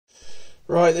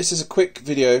Right, this is a quick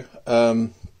video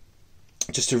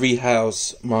just to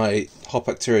rehouse my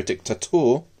Harpactira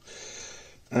Dictator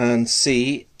and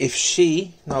see if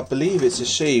she, now I believe it's a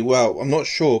she, well I'm not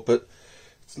sure, but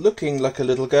it's looking like a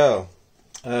little girl.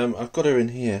 I've got her in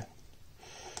here.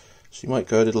 She might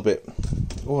go a little bit,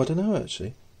 oh I don't know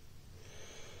actually.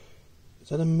 Is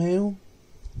that a male?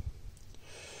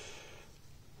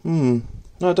 No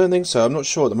I don't think so, I'm not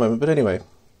sure at the moment, but anyway.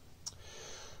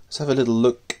 Let's have a little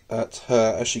look at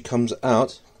her as she comes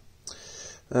out.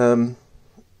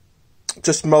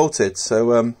 Just molted,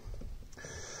 so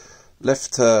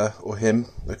left her or him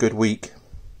a good week.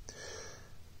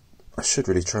 I should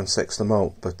really try and sex the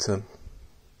molt, but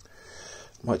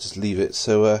might just leave it.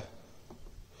 So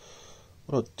what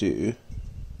I'll do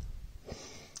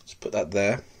is put that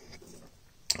there,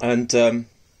 and I've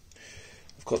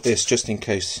got this just in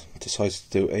case I decide to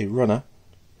do a runner.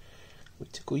 We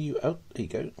tickle you out. There you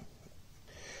go.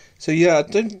 So yeah, I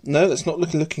don't know. That's not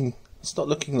looking. It's not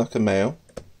looking like a male.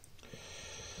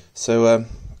 So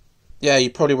yeah,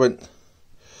 you probably won't.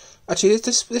 Actually,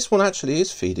 this one actually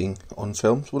is feeding on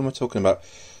films. What am I talking about?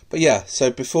 But yeah,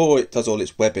 so before it does all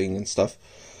its webbing and stuff,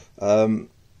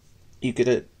 you get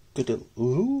a good.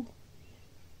 Ooh,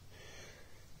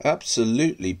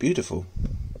 absolutely beautiful.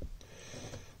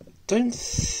 Don't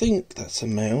think that's a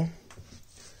male.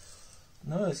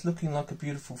 No, it's looking like a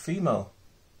beautiful female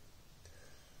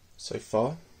so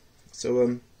far.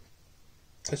 So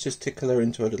let's just tickle her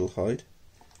into her little hide.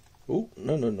 Oh,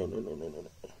 no.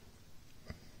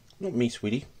 Not me,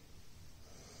 sweetie.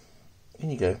 In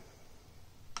you go.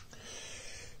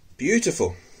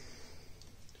 Beautiful.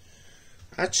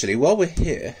 Actually, while we're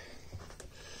here,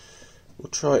 we'll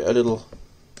try a little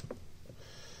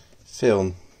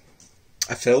film.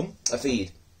 A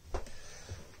feed.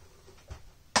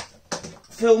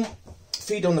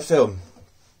 Feed on the film.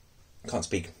 Can't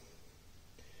speak.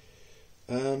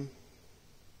 Yeah,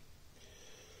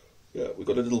 we've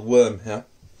got a little worm here.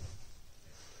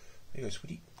 There you go,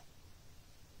 sweetie.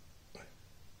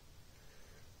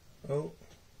 Oh.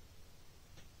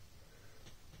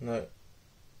 No.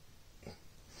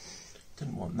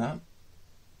 Didn't want that.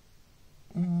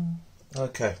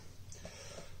 Okay.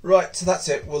 Right, so that's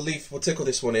it. We'll tickle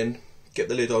this one in, get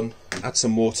the lid on, add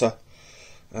some water,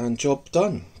 and job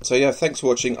done. So yeah, thanks for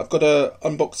watching. I've got a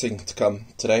unboxing to come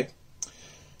today.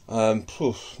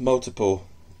 Multiple.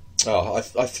 Oh, I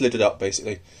flitted up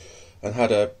basically, and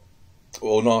had a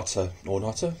ornata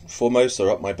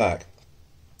formosa up my back.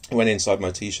 It went inside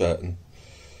my t-shirt, and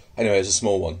anyway, it's a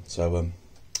small one, so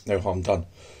no harm done.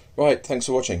 Right, thanks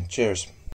for watching. Cheers.